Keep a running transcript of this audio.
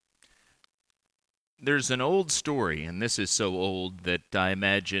There's an old story, and this is so old that I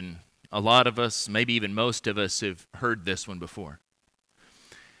imagine a lot of us, maybe even most of us, have heard this one before.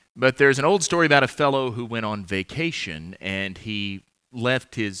 But there's an old story about a fellow who went on vacation and he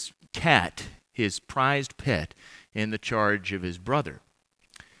left his cat, his prized pet, in the charge of his brother.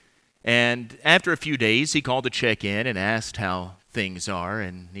 And after a few days, he called to check in and asked how things are,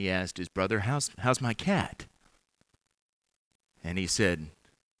 and he asked his brother, how's my cat? And he said,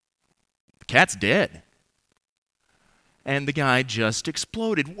 the cat's dead. And the guy just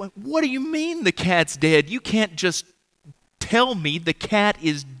exploded. What do you mean the cat's dead? You can't just tell me the cat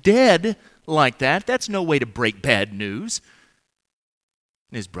is dead like that. That's no way to break bad news.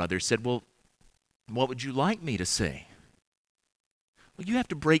 And his brother said, well, what would you like me to say? Well, you have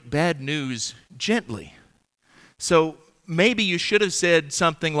to break bad news gently. So maybe you should have said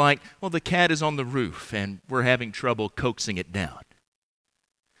something like, well, the cat is on the roof and we're having trouble coaxing it down.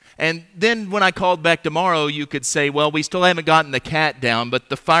 And then when I called back tomorrow, you could say, well, we still haven't gotten the cat down, but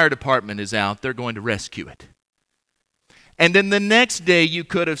the fire department is out. They're going to rescue it. And then the next day you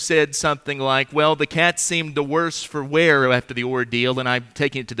could have said something like, well, the cat seemed the worse for wear after the ordeal, and I'm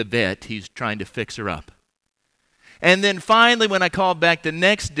taking it to the vet. He's trying to fix her up. And then finally, when I called back the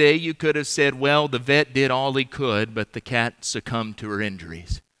next day, you could have said, well, the vet did all he could, but the cat succumbed to her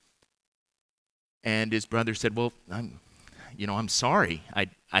injuries. And his brother said, well, I'm sorry.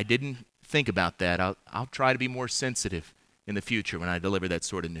 I didn't think about that. I'll try to be more sensitive in the future when I deliver that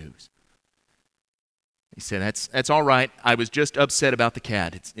sort of news. He said, that's all right. I was just upset about the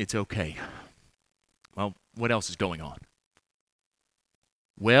cat. It's okay. Well, what else is going on?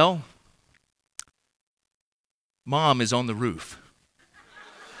 Well, Mom is on the roof.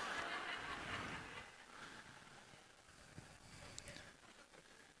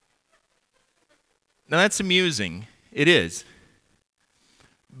 Now that's amusing. It is.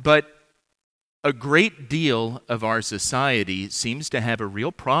 But a great deal of our society seems to have a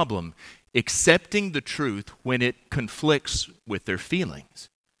real problem accepting the truth when it conflicts with their feelings,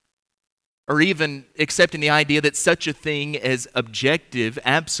 or even accepting the idea that such a thing as objective,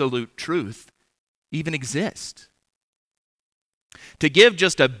 absolute truth even exists. To give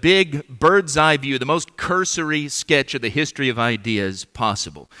just a big bird's eye view, the most cursory sketch of the history of ideas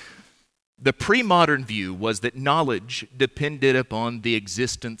possible, the pre-modern view was that knowledge depended upon the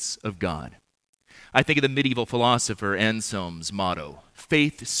existence of God. I think of the medieval philosopher Anselm's motto,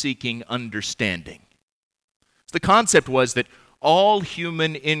 faith-seeking understanding. The concept was that all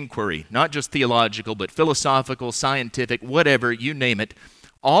human inquiry, not just theological, but philosophical, scientific, whatever, you name it,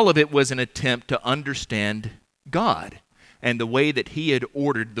 all of it was an attempt to understand God and the way that He had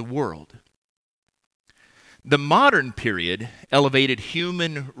ordered the world. The modern period elevated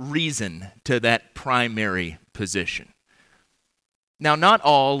human reason to that primary position. Now, not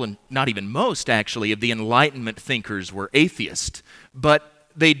all, and not even most, actually, of the Enlightenment thinkers were atheists, but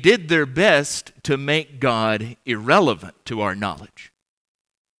they did their best to make God irrelevant to our knowledge.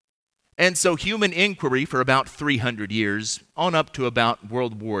 And so human inquiry for about 300 years, on up to about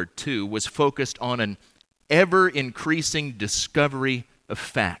World War II, was focused on an ever-increasing discovery of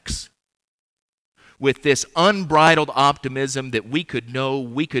facts, with this unbridled optimism that we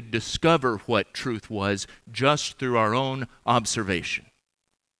could discover what truth was just through our own observation.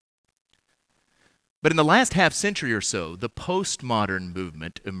 But in the last half century or so, the postmodern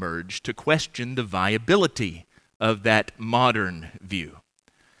movement emerged to question the viability of that modern view.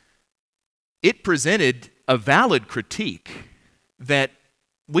 It presented a valid critique that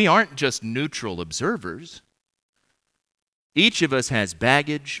we aren't just neutral observers. Each of us has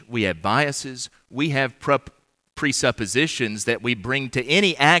baggage, we have biases, we have presuppositions that we bring to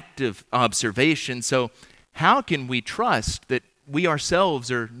any act of observation. So how can we trust that we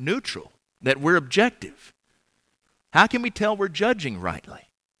ourselves are neutral, that we're objective? How can we tell we're judging rightly?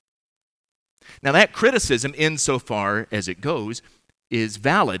 Now that criticism, insofar as it goes, is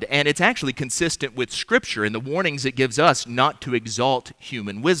valid, and it's actually consistent with Scripture and the warnings it gives us not to exalt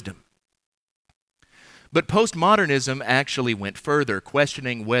human wisdom. But postmodernism actually went further,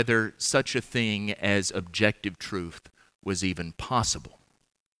 questioning whether such a thing as objective truth was even possible.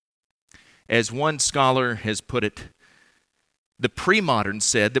 As one scholar has put it, the pre-moderns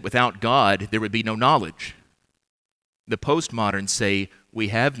said that without God there would be no knowledge. The postmoderns say we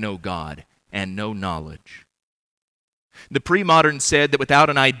have no God and no knowledge. The pre-moderns said that without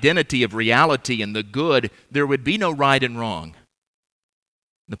an identity of reality and the good, there would be no right and wrong.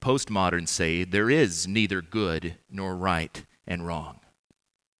 The postmoderns say there is neither good nor right and wrong.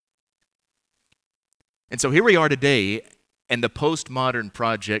 And so here we are today, and the postmodern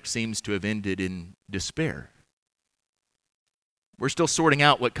project seems to have ended in despair. We're still sorting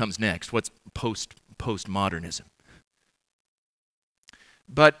out what comes next, what's postmodernism.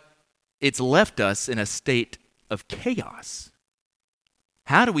 But it's left us in a state of chaos.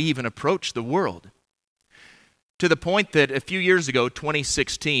 How do we even approach the world? To the point that a few years ago,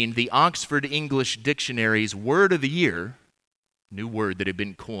 2016, the Oxford English Dictionary's word of the year, new word that had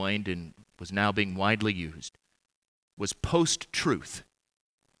been coined and was now being widely used, was post-truth.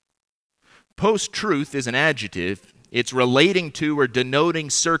 Post-truth is an adjective. It's relating to or denoting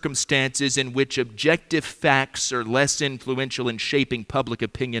circumstances in which objective facts are less influential in shaping public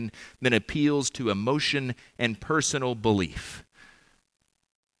opinion than appeals to emotion and personal belief.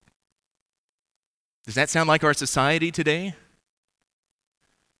 Does that sound like our society today?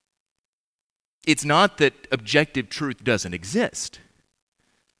 It's not that objective truth doesn't exist.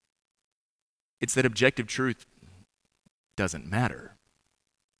 It's that objective truth doesn't matter.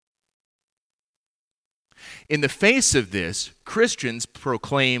 In the face of this, Christians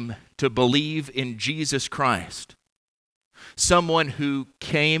proclaim to believe in Jesus Christ, someone who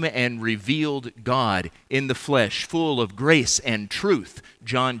came and revealed God in the flesh, full of grace and truth,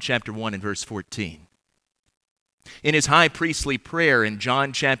 John chapter 1 and verse 14. In his high priestly prayer in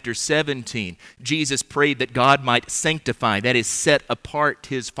John chapter 17, Jesus prayed that God might sanctify, that is, set apart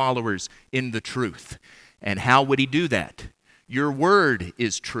his followers in the truth. And how would he do that? Your word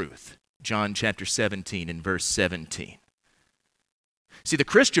is truth. John chapter 17 and verse 17. See, the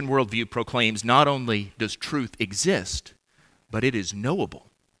Christian worldview proclaims not only does truth exist, but it is knowable.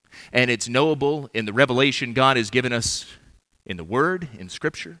 And it's knowable in the revelation God has given us in the Word, in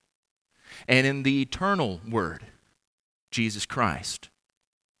Scripture, and in the eternal Word, Jesus Christ.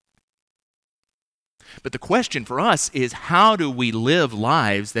 But the question for us is, how do we live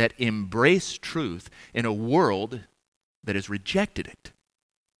lives that embrace truth in a world that has rejected it?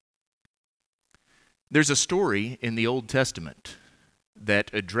 There's a story in the Old Testament that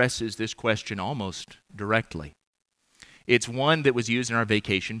addresses this question almost directly. It's one that was used in our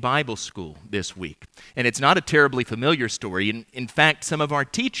vacation Bible school this week. And it's not a terribly familiar story. In fact, some of our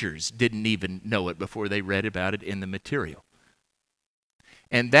teachers didn't even know it before they read about it in the material.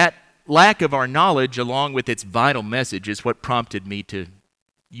 And that lack of our knowledge, along with its vital message, is what prompted me to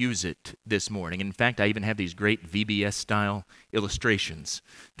use it this morning. In fact, I even have these great VBS-style illustrations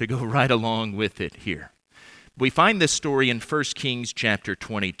to go right along with it here. We find this story in 1 Kings chapter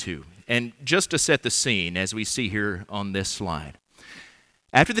 22. And just to set the scene, as we see here on this slide,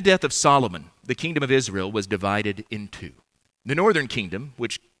 after the death of Solomon, the kingdom of Israel was divided in two. The northern kingdom,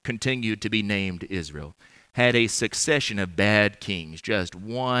 which continued to be named Israel, had a succession of bad kings, just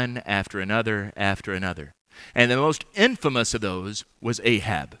one after another after another. And the most infamous of those was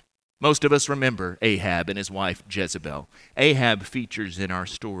Ahab. Most of us remember Ahab and his wife Jezebel. Ahab features in our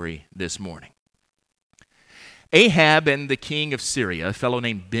story this morning. Ahab and the king of Syria, a fellow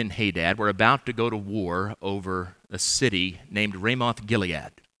named Ben-Hadad, were about to go to war over a city named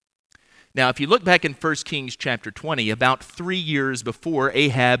Ramoth-Gilead. Now, if you look back in 1 Kings chapter 20, about 3 years before,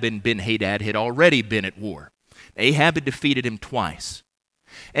 Ahab and Ben-Hadad had already been at war. Ahab had defeated him twice.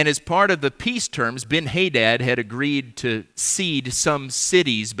 And as part of the peace terms, Ben-Hadad had agreed to cede some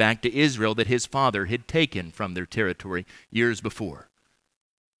cities back to Israel that his father had taken from their territory years before.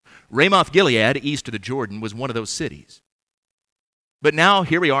 Ramoth-Gilead, east of the Jordan, was one of those cities. But now,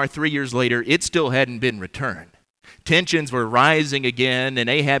 here we are 3 years later, it still hadn't been returned. Tensions were rising again, and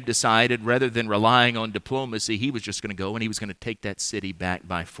Ahab decided, rather than relying on diplomacy, he was just going to go and he was going to take that city back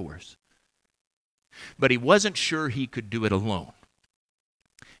by force. But he wasn't sure he could do it alone.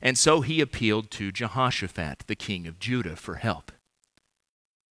 And so he appealed to Jehoshaphat, the king of Judah, for help.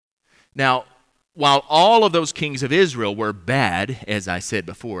 Now, while all of those kings of Israel were bad, as I said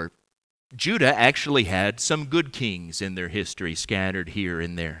before, Judah actually had some good kings in their history scattered here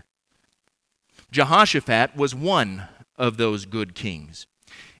and there. Jehoshaphat was one of those good kings.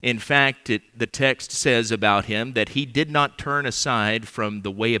 In fact, the text says about him that he did not turn aside from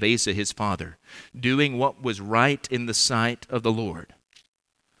the way of Asa his father, doing what was right in the sight of the Lord.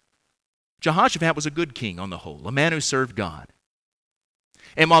 Jehoshaphat was a good king on the whole, a man who served God.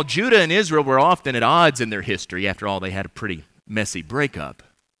 And while Judah and Israel were often at odds in their history, after all, they had a pretty messy breakup,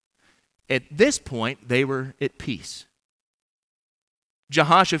 at this point, they were at peace.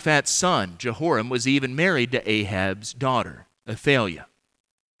 Jehoshaphat's son, Jehoram, was even married to Ahab's daughter, Athaliah.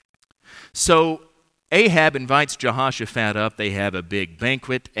 So Ahab invites Jehoshaphat up. They have a big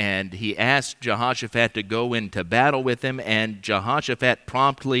banquet, and he asks Jehoshaphat to go into battle with him, and Jehoshaphat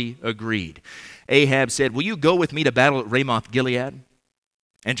promptly agreed. Ahab said, "Will you go with me to battle at Ramoth-Gilead?"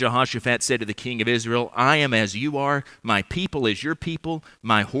 And Jehoshaphat said to the king of Israel, "I am as you are, my people as your people,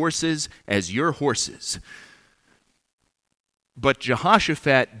 my horses as your horses." But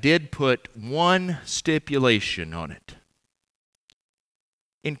Jehoshaphat did put one stipulation on it.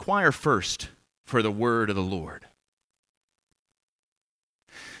 Inquire first for the word of the Lord.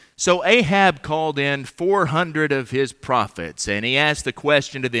 So Ahab called in 400 of his prophets, and he asked the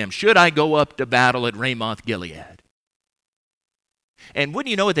question to them, should I go up to battle at Ramoth Gilead? And wouldn't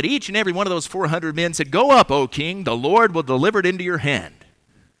you know it that each and every one of those 400 men said, go up, O king, the Lord will deliver it into your hand.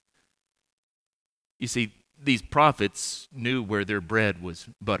 You see, these prophets knew where their bread was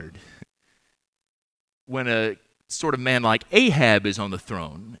buttered. When a sort of man like Ahab is on the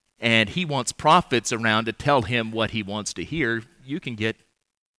throne, and he wants prophets around to tell him what he wants to hear, you can get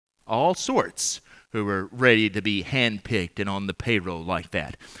all sorts who are ready to be handpicked and on the payroll like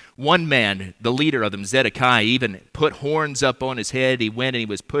that. One man, the leader of them, Zedekiah, even put horns up on his head. He went and he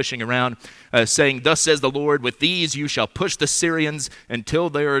was pushing around, saying, thus says the Lord, with these you shall push the Syrians until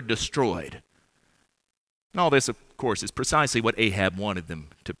they are destroyed. And all this, of course, is precisely what Ahab wanted them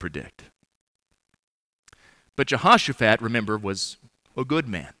to predict. But Jehoshaphat, remember, was a good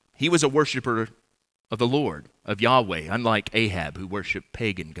man. He was a worshiper of the Lord, of Yahweh, unlike Ahab, who worshiped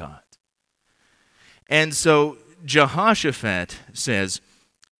pagan gods. And so Jehoshaphat says,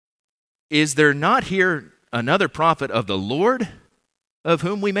 is there not here another prophet of the Lord of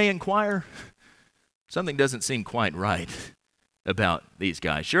whom we may inquire? Something doesn't seem quite right about these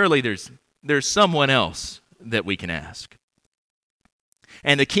guys. Surely there's someone else that we can ask.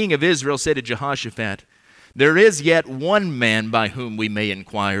 And the king of Israel said to Jehoshaphat, there is yet one man by whom we may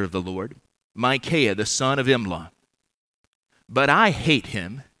inquire of the Lord, Micaiah, the son of Imlah. But I hate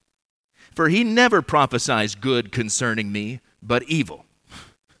him, for he never prophesies good concerning me, but evil.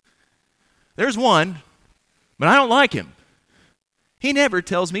 There's one, but I don't like him. He never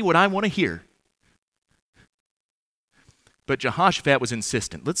tells me what I want to hear. But Jehoshaphat was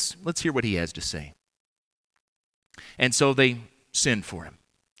insistent. Let's hear what he has to say. And so they send for him.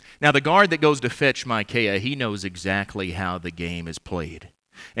 Now the guard that goes to fetch Micaiah, he knows exactly how the game is played.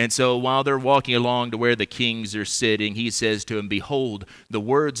 And so while they're walking along to where the kings are sitting, he says to him, behold, the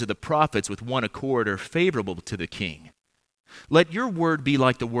words of the prophets with one accord are favorable to the king. Let your word be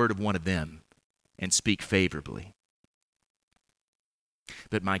like the word of one of them, and speak favorably.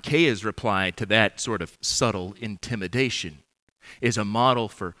 But Micaiah's reply to that sort of subtle intimidation is a model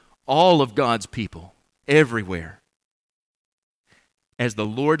for all of God's people, everywhere. As the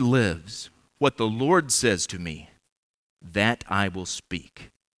Lord lives, what the Lord says to me, that I will speak.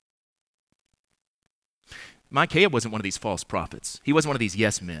 Micaiah wasn't one of these false prophets. He wasn't one of these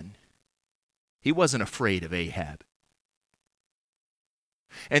yes men. He wasn't afraid of Ahab.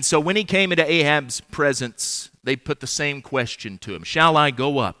 And so when he came into Ahab's presence, they put the same question to him. Shall I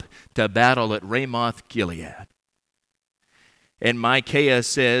go up to battle at Ramoth Gilead? And Micaiah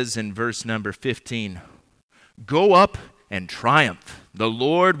says in verse number 15, go up and triumph. The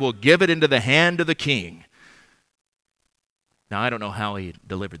Lord will give it into the hand of the king. Now, I don't know how he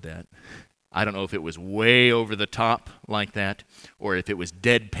delivered that. I don't know if it was way over the top like that, or if it was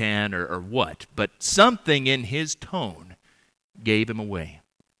deadpan or what, but something in his tone gave him away.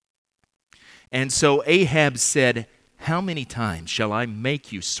 And so Ahab said, how many times shall I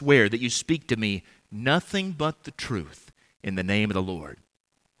make you swear that you speak to me nothing but the truth in the name of the Lord?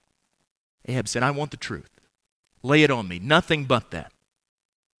 Ahab said, I want the truth. Lay it on me, nothing but that.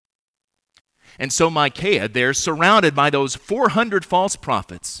 And so Micaiah, there surrounded by those 400 false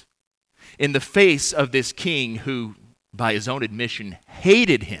prophets, in the face of this king who, by his own admission,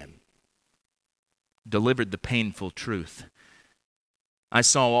 hated him, delivered the painful truth. I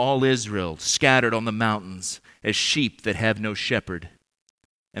saw all Israel scattered on the mountains as sheep that have no shepherd.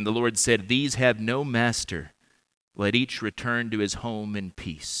 And the Lord said, these have no master. Let each return to his home in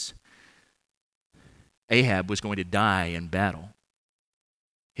peace. Ahab was going to die in battle.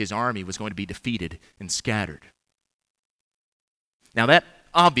 His army was going to be defeated and scattered. Now that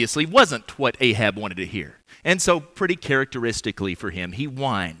obviously wasn't what Ahab wanted to hear. And so pretty characteristically for him, he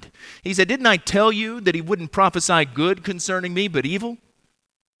whined. He said, didn't I tell you that he wouldn't prophesy good concerning me, but evil?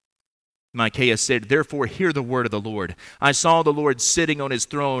 Micaiah said, therefore hear the word of the Lord. I saw the Lord sitting on his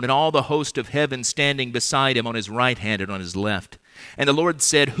throne, and all the host of heaven standing beside him on his right hand and on his left. And the Lord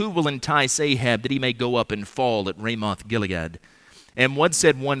said, who will entice Ahab that he may go up and fall at Ramoth Gilead? And one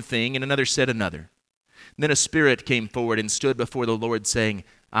said one thing, and another said another. Then a spirit came forward and stood before the Lord, saying,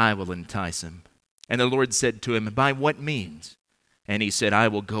 I will entice him. And the Lord said to him, by what means? And he said, I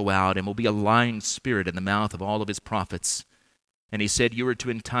will go out and will be a lying spirit in the mouth of all of his prophets. And he said, you are to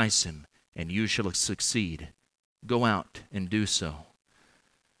entice him, and you shall succeed. Go out and do so.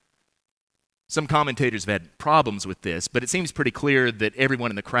 Some commentators have had problems with this, but it seems pretty clear that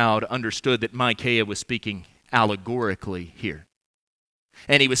everyone in the crowd understood that Micaiah was speaking allegorically here.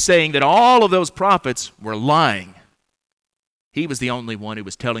 And he was saying that all of those prophets were lying. He was the only one who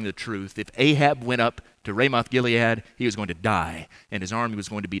was telling the truth. If Ahab went up to Ramoth Gilead, he was going to die, and his army was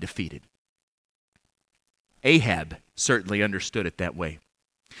going to be defeated. Ahab certainly understood it that way.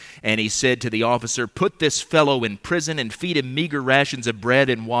 And he said to the officer, "Put this fellow in prison and feed him meager rations of bread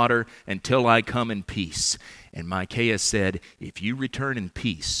and water until I come in peace." And Micaiah said, "If you return in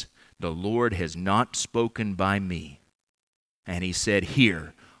peace, the Lord has not spoken by me." And he said,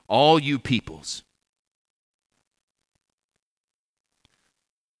 "Hear, all you peoples."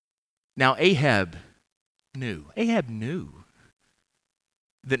 Now Ahab knew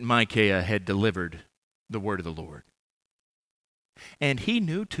that Micaiah had delivered the word of the Lord. And he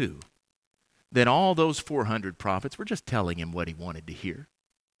knew too that all those 400 prophets were just telling him what he wanted to hear.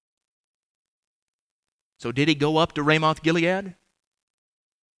 So did he go up to Ramoth Gilead?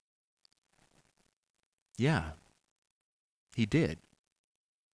 Yeah, he did.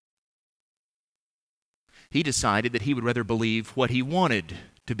 He decided that he would rather believe what he wanted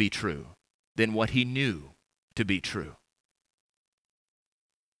to be true than what he knew to be true.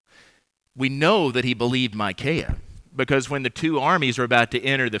 We know that he believed Micaiah because when the two armies were about to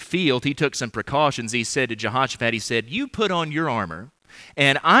enter the field, he took some precautions. He said to Jehoshaphat, he said, "You put on your armor,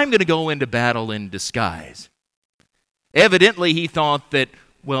 and I'm going to go into battle in disguise." Evidently, he thought that,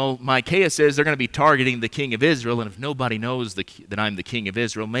 well, Micaiah says they're going to be targeting the king of Israel, and if nobody knows that I'm the king of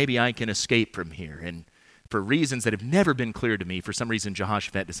Israel, maybe I can escape from here. And for reasons that have never been clear to me, for some reason,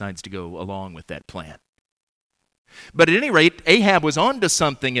 Jehoshaphat decides to go along with that plan. But at any rate, Ahab was onto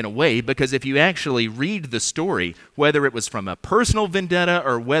something in a way, because if you actually read the story, whether it was from a personal vendetta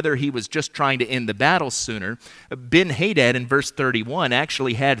or whether he was just trying to end the battle sooner, Ben-Hadad in verse 31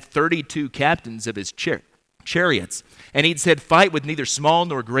 actually had 32 captains of his chariots. And he'd said, "Fight with neither small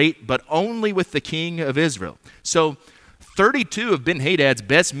nor great, but only with the king of Israel." So 32 of Ben-Hadad's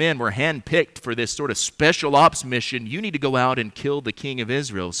best men were handpicked for this sort of special ops mission. You need to go out and kill the king of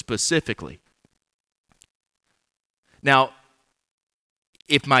Israel specifically. Now,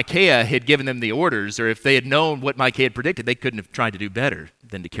 if Micaiah had given them the orders, or if they had known what Micaiah had predicted, they couldn't have tried to do better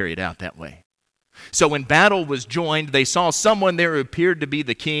than to carry it out that way. So when battle was joined, they saw someone there who appeared to be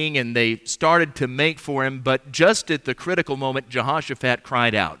the king, and they started to make for him. But just at the critical moment, Jehoshaphat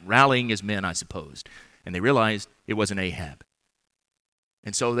cried out, rallying his men, I suppose. And they realized it wasn't Ahab.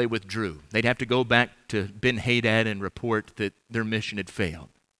 And so they withdrew. They'd have to go back to Ben-Hadad and report that their mission had failed.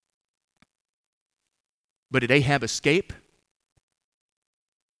 But did Ahab escape?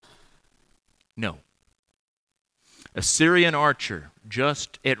 No. A Syrian archer,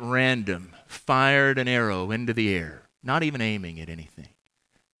 just at random, fired an arrow into the air, not even aiming at anything.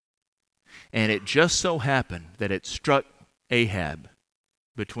 And it just so happened that it struck Ahab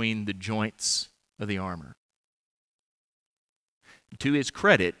between the joints of the armor. To his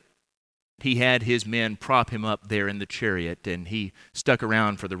credit, he had his men prop him up there in the chariot, and he stuck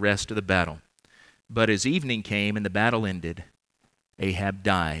around for the rest of the battle. But as evening came and the battle ended, Ahab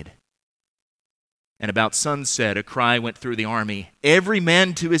died. And about sunset, a cry went through the army, "Every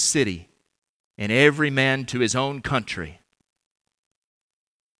man to his city, and every man to his own country."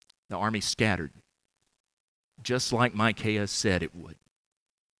 The army scattered, just like Micaiah said it would.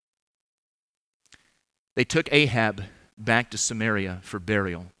 They took Ahab back to Samaria for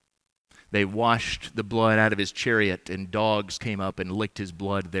burial. They washed the blood out of his chariot, and dogs came up and licked his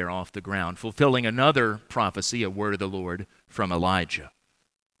blood there off the ground, fulfilling another prophecy, a word of the Lord from Elijah.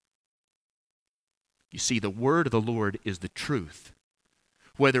 You see, the word of the Lord is the truth,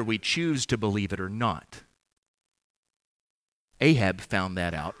 whether we choose to believe it or not. Ahab found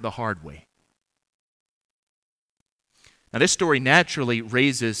that out the hard way. Now, this story naturally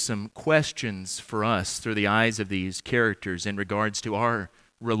raises some questions for us through the eyes of these characters in regards to our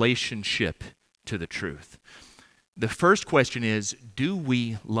relationship to the truth. The first question is, do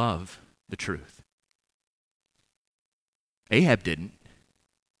we love the truth? Ahab didn't.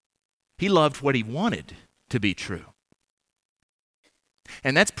 He loved what he wanted to be true.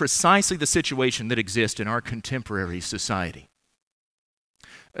 And that's precisely the situation that exists in our contemporary society.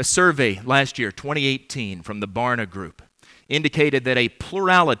 A survey last year, 2018, from the Barna Group, indicated that a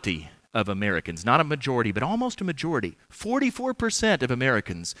plurality of Americans, not a majority, but almost a majority, 44% of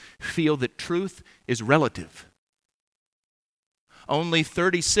Americans feel that truth is relative. Only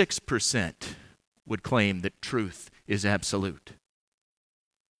 36% would claim that truth is absolute.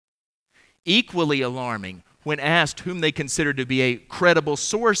 Equally alarming, when asked whom they consider to be a credible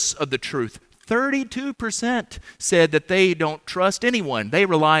source of the truth, 32% said that they don't trust anyone. They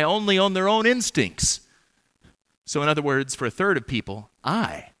rely only on their own instincts. So in other words, for a third of people,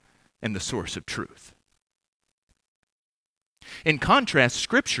 I am the source of truth. In contrast,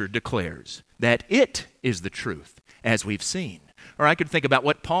 Scripture declares that it is the truth, as we've seen. Or I could think about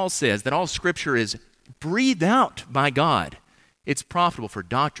what Paul says, that all Scripture is breathed out by God. It's profitable for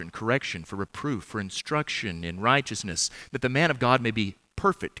doctrine, correction, for reproof, for instruction in righteousness, that the man of God may be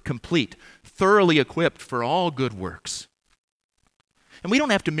perfect, complete, thoroughly equipped for all good works. And we don't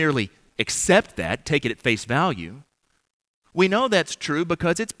have to merely accept that, take it at face value. We know that's true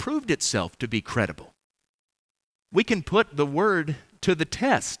because it's proved itself to be credible. We can put the word to the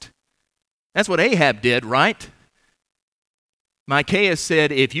test. That's what Ahab did, right? Micaiah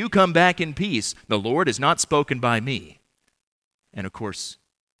said, "If you come back in peace, the Lord has not spoken by me." And of course,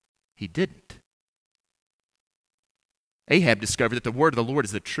 he didn't. Ahab discovered that the word of the Lord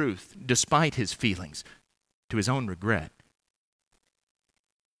is the truth, despite his feelings, to his own regret.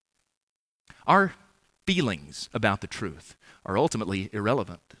 Our feelings about the truth are ultimately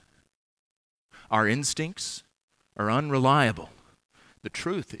irrelevant. Our instincts are unreliable. The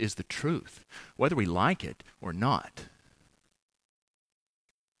truth is the truth, whether we like it or not.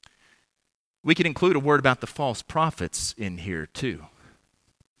 We could include a word about the false prophets in here too.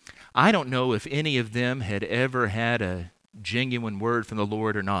 I don't know if any of them had ever had a genuine word from the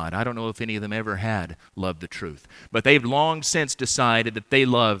Lord or not. I don't know if any of them ever had loved the truth. But they've long since decided that they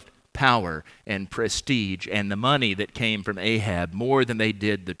loved power and prestige and the money that came from Ahab more than they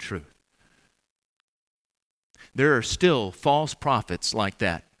did the truth. There are still false prophets like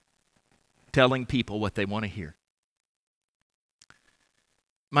that, telling people what they want to hear.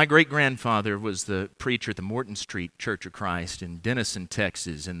 My great-grandfather was the preacher at the Morton Street Church of Christ in Denison,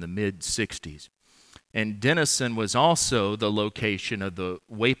 Texas in the mid-'60s. And Denison was also the location of the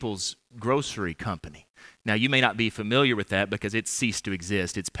Waples Grocery Company. Now, you may not be familiar with that because it's ceased to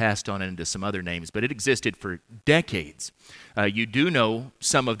exist. It's passed on into some other names, but it existed for decades. You do know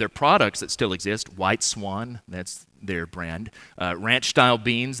some of their products that still exist. White Swan, that's their brand. Ranch-style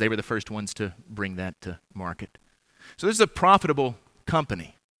beans, they were the first ones to bring that to market. So this is a profitable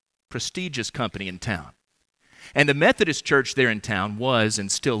company, prestigious company in town. And the Methodist church there in town was,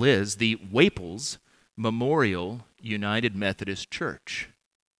 and still is, the Waples Memorial United Methodist Church.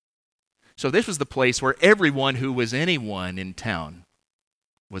 So this was the place where everyone who was anyone in town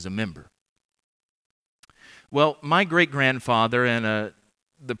was a member. Well, my great-grandfather and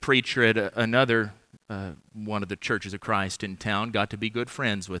the preacher at another one of the churches of Christ in town got to be good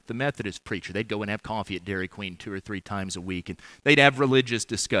friends with the Methodist preacher. They'd go and have coffee at Dairy Queen 2 or 3 times a week, and they'd have religious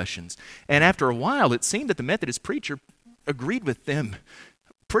discussions. And after a while, it seemed that the Methodist preacher agreed with them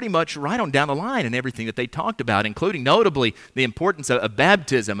pretty much right on down the line in everything that they talked about, including notably the importance of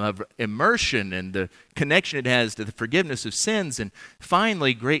baptism, of immersion, and the connection it has to the forgiveness of sins. And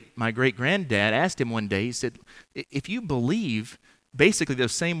finally, my great-granddad asked him one day, he said, "If you believe basically the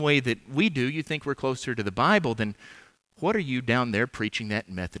same way that we do, you think we're closer to the Bible, then what are you down there preaching that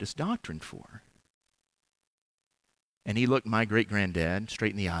Methodist doctrine for?" And he looked my great-granddad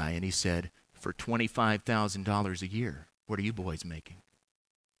straight in the eye and he said, "For $25,000 a year, what are you boys making?"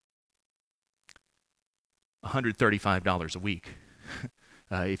 $135 a week,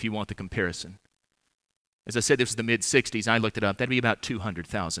 if you want the comparison. As I said, this was the mid-'60s. I looked it up. That'd be about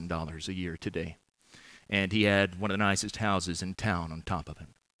 $200,000 a year today. And he had one of the nicest houses in town on top of it.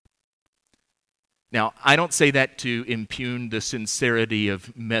 Now, I don't say that to impugn the sincerity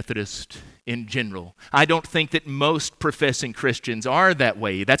of Methodists in general. I don't think that most professing Christians are that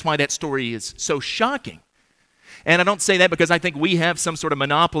way. That's why that story is so shocking. And I don't say that because I think we have some sort of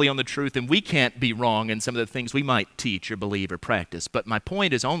monopoly on the truth and we can't be wrong in some of the things we might teach or believe or practice. But my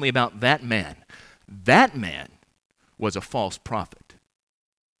point is only about that man. That man was a false prophet.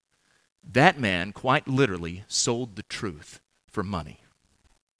 That man quite literally sold the truth for money.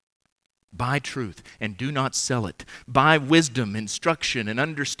 Buy truth and do not sell it. Buy wisdom, instruction, and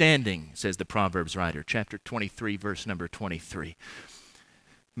understanding, says the Proverbs writer, chapter 23, verse number 23.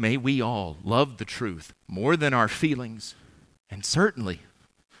 May we all love the truth more than our feelings, and certainly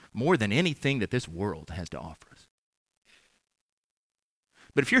more than anything that this world has to offer us.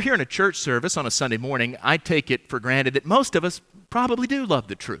 But if you're here in a church service on a Sunday morning, I take it for granted that most of us probably do love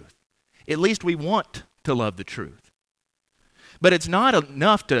the truth. At least we want to love the truth. But it's not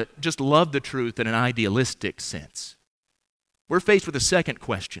enough to just love the truth in an idealistic sense. We're faced with a second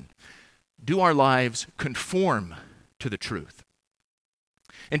question. Do our lives conform to the truth?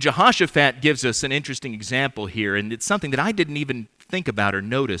 And Jehoshaphat gives us an interesting example here, and it's something that I didn't even think about or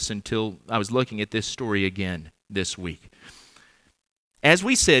notice until I was looking at this story again this week. As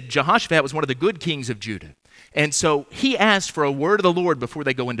we said, Jehoshaphat was one of the good kings of Judah, and so he asked for a word of the Lord before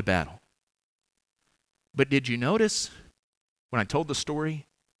they go into battle. But did you notice when I told the story?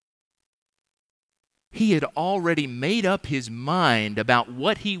 He had already made up his mind about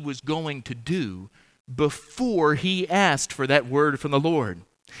what he was going to do before he asked for that word from the Lord.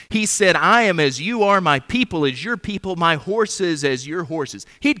 He said, I am as you are, my people as your people, my horses as your horses.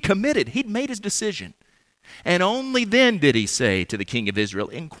 He'd committed. He'd made his decision. And only then did he say to the king of Israel,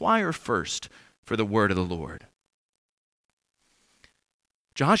 inquire first for the word of the Lord.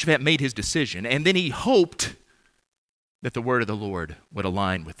 Jehoshaphat made his decision, and then he hoped that the word of the Lord would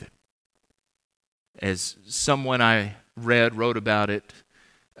align with it. As someone I read wrote about it,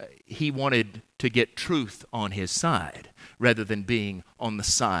 he wanted to get truth on his side rather than being on the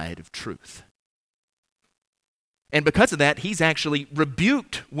side of truth. And because of that, he's actually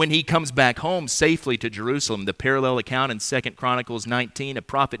rebuked when he comes back home safely to Jerusalem. The parallel account in 2 Chronicles 19, a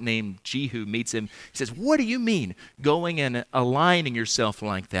prophet named Jehu meets him. He says, what do you mean going and aligning yourself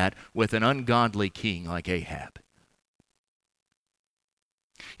like that with an ungodly king like Ahab?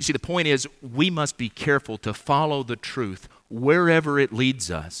 You see, the point is, we must be careful to follow the truth wherever it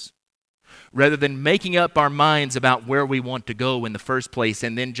leads us, rather than making up our minds about where we want to go in the first place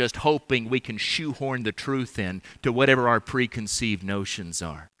and then just hoping we can shoehorn the truth in to whatever our preconceived notions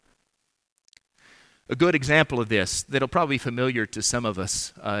are. A good example of this that'll probably be familiar to some of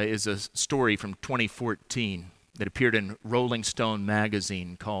us is a story from 2014 that appeared in Rolling Stone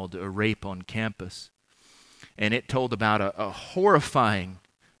magazine called A Rape on Campus. And it told about a horrifying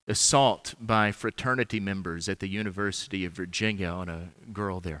assault by fraternity members at the University of Virginia on a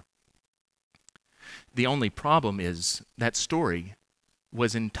girl there. The only problem is that story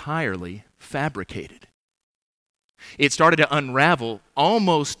was entirely fabricated. It started to unravel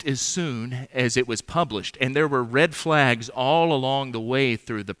almost as soon as it was published, and there were red flags all along the way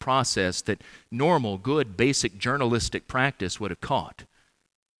through the process that normal, good, basic journalistic practice would have caught.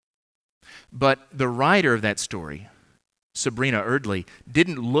 But the writer of that story, Sabrina Erdely,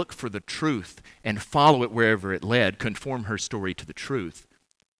 didn't look for the truth and follow it wherever it led, conform her story to the truth.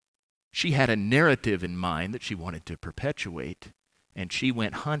 She had a narrative in mind that she wanted to perpetuate, and she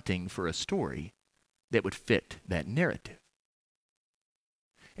went hunting for a story that would fit that narrative.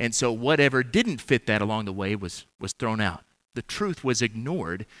 And so whatever didn't fit that along the way was thrown out. The truth was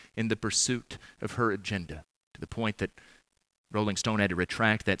ignored in the pursuit of her agenda, to the point that Rolling Stone had to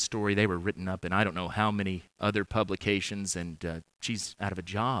retract that story. They were written up in I don't know how many other publications, and she's out of a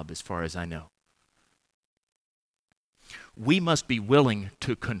job as far as I know. We must be willing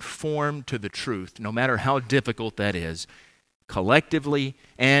to conform to the truth, no matter how difficult that is, collectively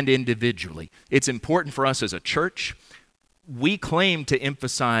and individually. It's important for us as a church. We claim to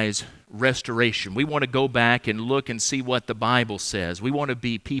emphasize restoration. We want to go back and look and see what the Bible says. We want to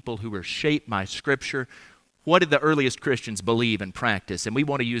be people who are shaped by Scripture. What did the earliest Christians believe and practice? And we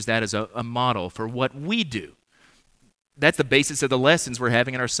want to use that as a model for what we do. That's the basis of the lessons we're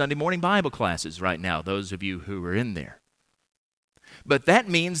having in our Sunday morning Bible classes right now, those of you who are in there. But that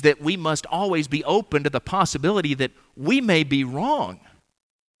means that we must always be open to the possibility that we may be wrong.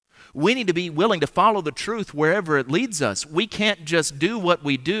 We need to be willing to follow the truth wherever it leads us. We can't just do what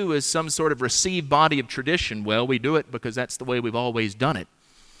we do as some sort of received body of tradition. Well, we do it because that's the way we've always done it.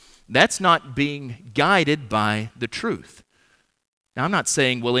 That's not being guided by the truth. Now, I'm not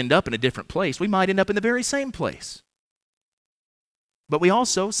saying we'll end up in a different place. We might end up in the very same place. But we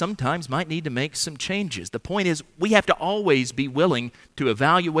also sometimes might need to make some changes. The point is, we have to always be willing to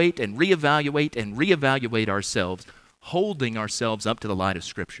evaluate and reevaluate ourselves, holding ourselves up to the light of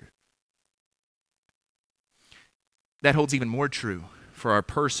Scripture. That holds even more true for our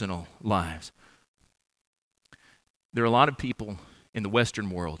personal lives. There are a lot of people in the Western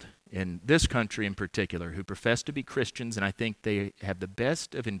world, in this country in particular, who profess to be Christians, and I think they have the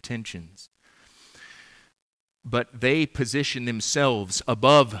best of intentions. But they position themselves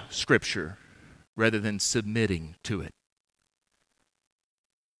above Scripture rather than submitting to it.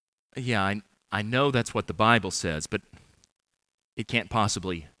 Yeah, I know that's what the Bible says, but it can't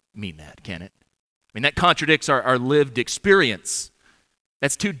possibly mean that, can it? I mean, that contradicts our lived experience.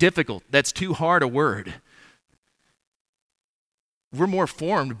 That's too difficult. That's too hard a word. We're more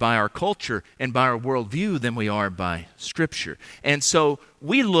formed by our culture and by our worldview than we are by Scripture. And so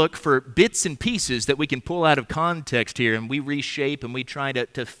we look for bits and pieces that we can pull out of context here, and we reshape and we try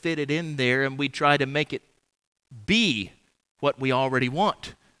to fit it in there, and we try to make it be what we already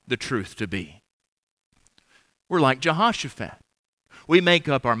want the truth to be. We're like Jehoshaphat. We make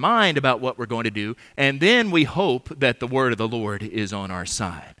up our mind about what we're going to do, and then we hope that the word of the Lord is on our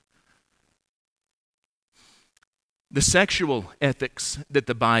side. The sexual ethics that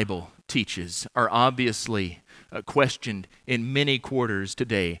the Bible teaches are obviously questioned in many quarters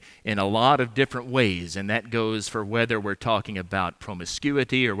today in a lot of different ways, and that goes for whether we're talking about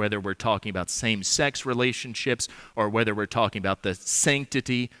promiscuity or whether we're talking about same-sex relationships or whether we're talking about the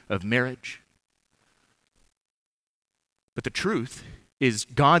sanctity of marriage. But the truth is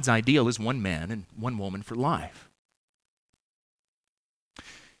God's ideal is one man and one woman for life.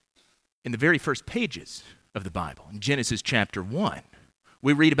 In the very first pages of the Bible, in Genesis chapter 1,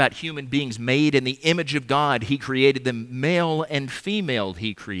 we read about human beings made in the image of God. He created them, male and female,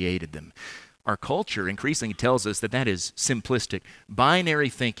 He created them. Our culture increasingly tells us that that is simplistic, binary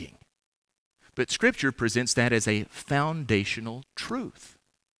thinking. But Scripture presents that as a foundational truth.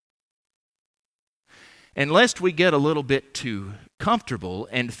 And lest we get a little bit too comfortable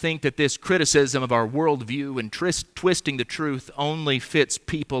and think that this criticism of our worldview and twisting the truth only fits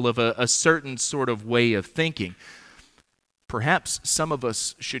people of a certain sort of way of thinking, perhaps some of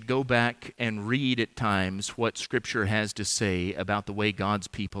us should go back and read at times what Scripture has to say about the way God's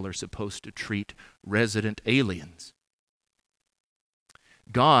people are supposed to treat resident aliens.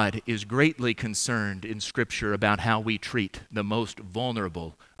 God is greatly concerned in Scripture about how we treat the most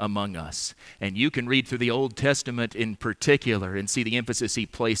vulnerable among us. And you can read through the Old Testament in particular and see the emphasis He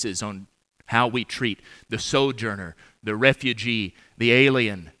places on how we treat the sojourner, the refugee, the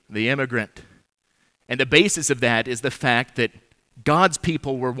alien, the immigrant. And the basis of that is the fact that God's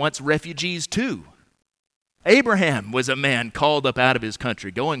people were once refugees too. Abraham was a man called up out of his country,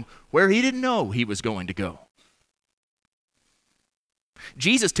 going where he didn't know he was going to go.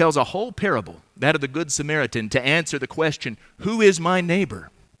 Jesus tells a whole parable, that of the Good Samaritan, to answer the question, who is my neighbor?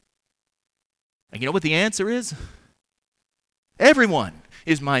 And you know what the answer is? Everyone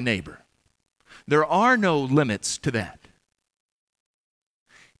is my neighbor. There are no limits to that.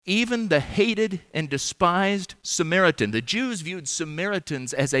 Even the hated and despised Samaritan, the Jews viewed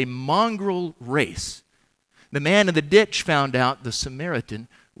Samaritans as a mongrel race. The man in the ditch found out the Samaritan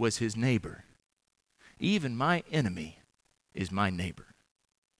was his neighbor. Even my enemy is my neighbor.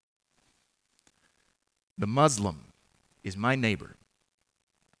 The Muslim is my neighbor.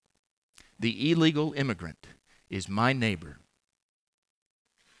 The illegal immigrant is my neighbor.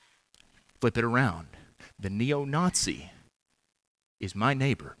 Flip it around. The neo-Nazi is my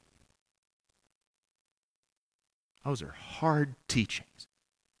neighbor. Those are hard teachings.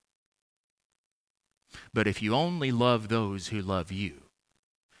 But if you only love those who love you,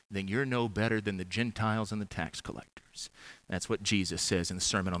 then you're no better than the Gentiles and the tax collectors. That's what Jesus says in the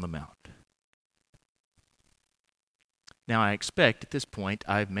Sermon on the Mount. Now, I expect at this point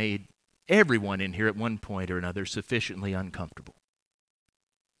I've made everyone in here at one point or another sufficiently uncomfortable,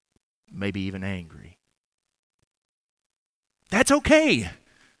 maybe even angry. That's okay.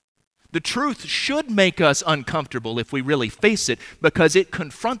 The truth should make us uncomfortable if we really face it, because it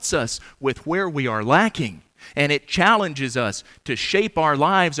confronts us with where we are lacking, and it challenges us to shape our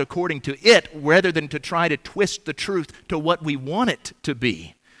lives according to it rather than to try to twist the truth to what we want it to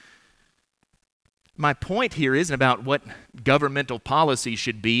be. My point here isn't about what governmental policy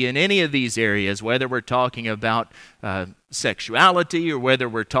should be in any of these areas, whether we're talking about sexuality or whether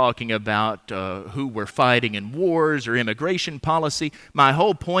we're talking about who we're fighting in wars or immigration policy. My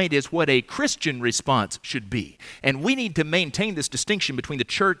whole point is what a Christian response should be. And we need to maintain this distinction between the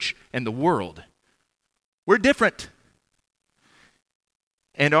church and the world. We're different.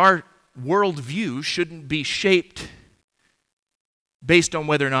 And our worldview shouldn't be shaped based on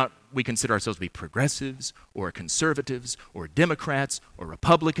whether or not we consider ourselves to be progressives or conservatives or Democrats or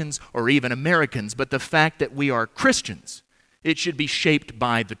Republicans or even Americans, but the fact that we are Christians. It should be shaped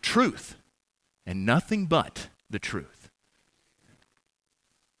by the truth and nothing but the truth.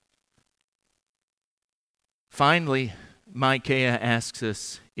 Finally, Micaiah asks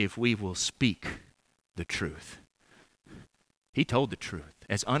us if we will speak the truth. He told the truth,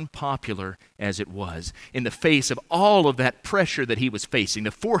 as unpopular as it was, in the face of all of that pressure that he was facing.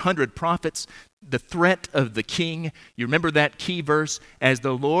 The 400 prophets, the threat of the king. You remember that key verse? As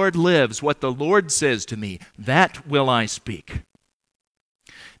the Lord lives, what the Lord says to me, that will I speak.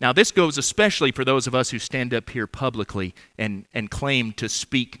 Now, this goes especially for those of us who stand up here publicly and claim to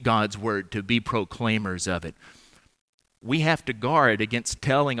speak God's word, to be proclaimers of it. We have to guard against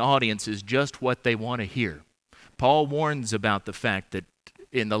telling audiences just what they want to hear. Paul warns about the fact that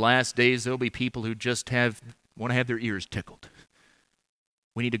in the last days there'll be people who just want to have their ears tickled.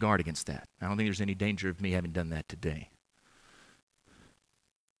 We need to guard against that. I don't think there's any danger of me having done that today.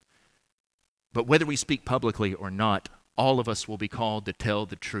 But whether we speak publicly or not, all of us will be called to tell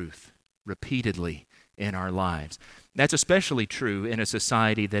the truth repeatedly in our lives. That's especially true in a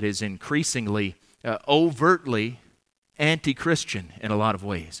society that is increasingly overtly anti-Christian in a lot of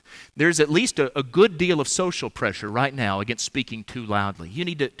ways. There's at least a good deal of social pressure right now against speaking too loudly. You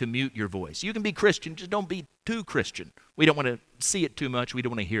need to mute your voice. You can be Christian, just don't be too Christian. We don't want to see it too much. We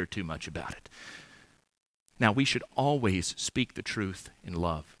don't want to hear too much about it. Now, we should always speak the truth in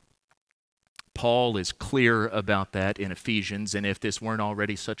love. Paul is clear about that in Ephesians, and if this weren't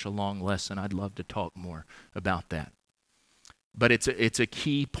already such a long lesson, I'd love to talk more about that. But it's a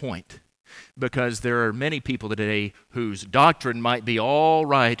key point, because there are many people today whose doctrine might be all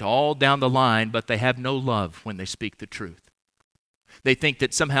right, all down the line, but they have no love when they speak the truth. They think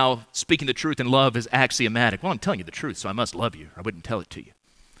that somehow speaking the truth in love is axiomatic. Well, I'm telling you the truth, so I must love you. I wouldn't tell it to you.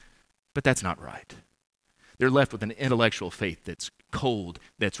 But that's not right. They're left with an intellectual faith that's cold,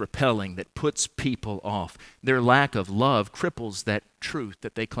 that's repelling, that puts people off. Their lack of love cripples that truth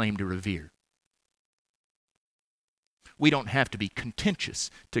that they claim to revere. We don't have to be contentious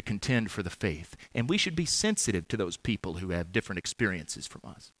to contend for the faith, and we should be sensitive to those people who have different experiences from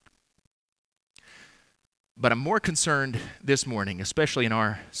us. But I'm more concerned this morning, especially in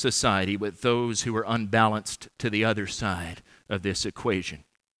our society, with those who are unbalanced to the other side of this equation.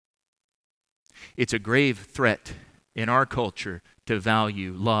 It's a grave threat in our culture to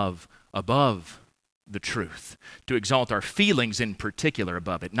value love above the truth, to exalt our feelings in particular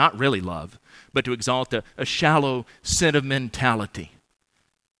above it, not really love, but to exalt a shallow sentimentality.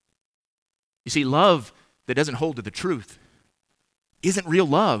 You see, love that doesn't hold to the truth isn't real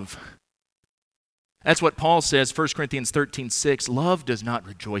love. That's what Paul says, 1 Corinthians 13:6, love does not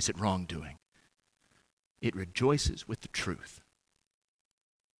rejoice at wrongdoing. It rejoices with the truth.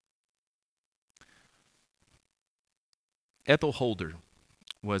 Ethel Holder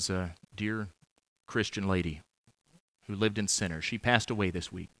was a dear Christian lady who lived in Center. She passed away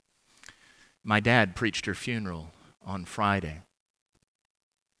this week. My dad preached her funeral on Friday.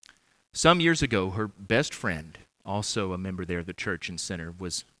 Some years ago, her best friend, also a member there of the church in Center,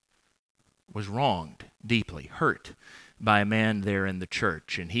 was wronged deeply, hurt by a man there in the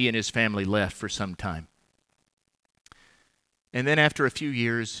church, and he and his family left for some time. And then after a few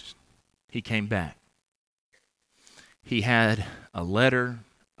years, he came back. He had a letter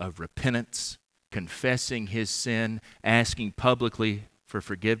of repentance, confessing his sin, asking publicly for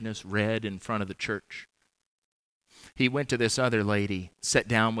forgiveness, read in front of the church. He went to this other lady, sat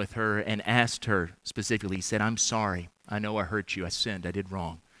down with her, and asked her specifically, he said, "I'm sorry. I know I hurt you. I sinned. I did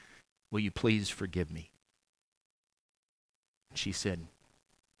wrong. Will you please forgive me?" She said,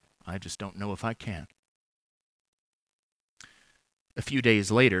 "I just don't know if I can." A few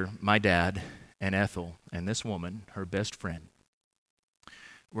days later, my dad and Ethel and this woman, her best friend,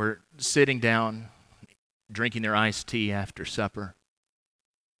 were sitting down, drinking their iced tea after supper.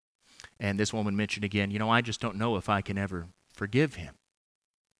 And this woman mentioned again, I just don't know if I can ever forgive him.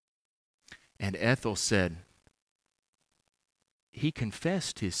 And Ethel said, "He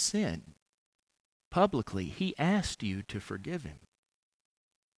confessed his sin publicly. He asked you to forgive him.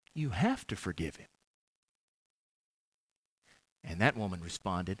 You have to forgive him." And that woman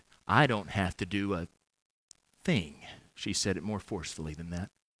responded, "I don't have to do a thing." She said it more forcefully than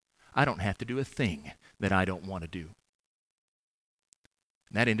that. "I don't have to do a thing that I don't want to do."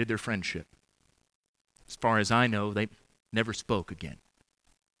 And that ended their friendship. As far as I know, they never spoke again.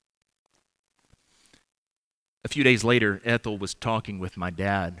 A few days later, Ethel was talking with my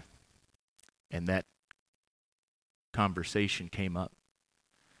dad, and that conversation came up.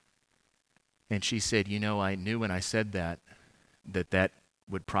 And she said, I knew when I said that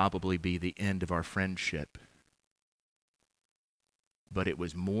would probably be the end of our friendship. But it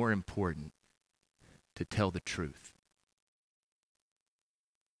was more important to tell the truth.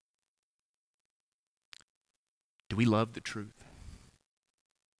 Do we love the truth?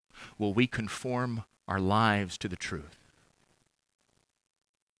 Will we conform our lives to the truth?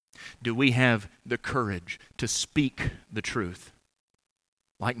 Do we have the courage to speak the truth,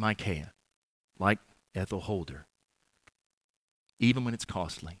 like Micaiah, like Ethel Holder, even when it's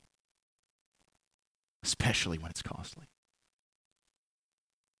costly, especially when it's costly?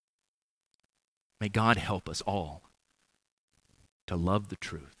 May God help us all to love the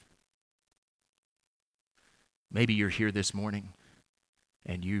truth. Maybe you're here this morning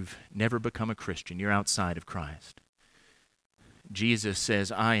and you've never become a Christian. You're outside of Christ. Jesus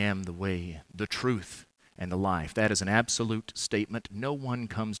says, "I am the way, the truth, and the life." That is an absolute statement. No one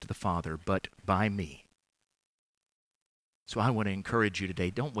comes to the Father but by me. So I want to encourage you today,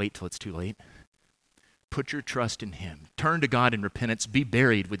 don't wait till it's too late. Put your trust in Him. Turn to God in repentance. Be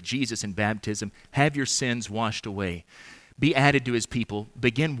buried with Jesus in baptism. Have your sins washed away. Be added to His people.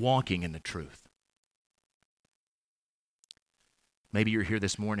 Begin walking in the truth. Maybe you're here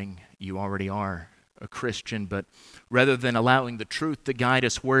this morning, you already are a Christian, but rather than allowing the truth to guide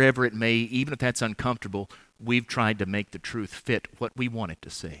us wherever it may, even if that's uncomfortable, we've tried to make the truth fit what we want it to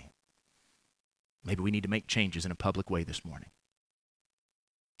say. Maybe we need to make changes in a public way this morning.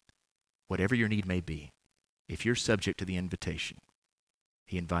 Whatever your need may be, if you're subject to the invitation,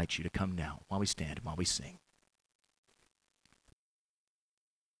 he invites you to come now while we stand and while we sing.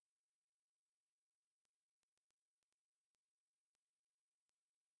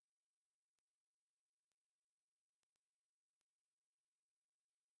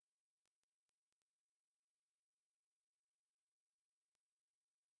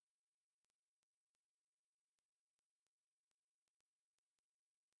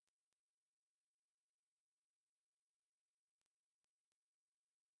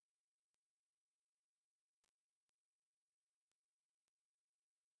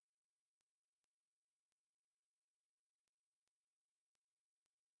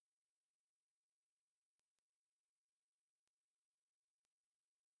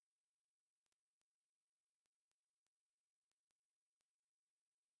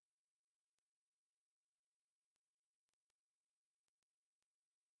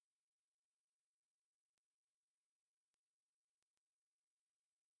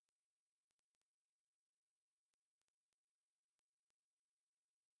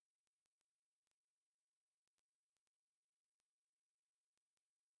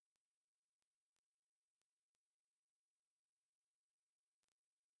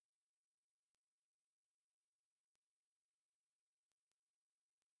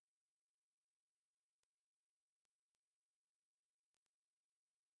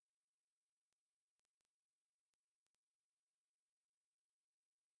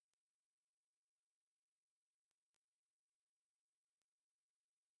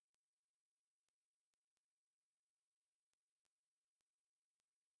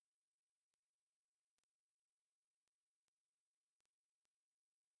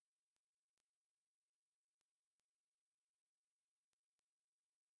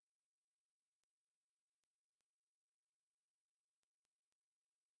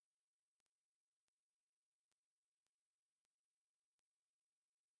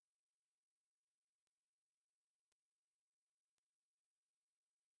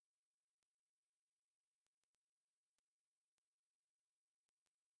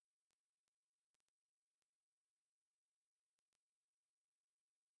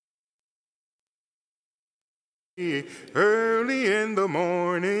 Early in the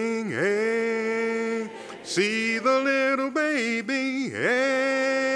morning, see the little baby,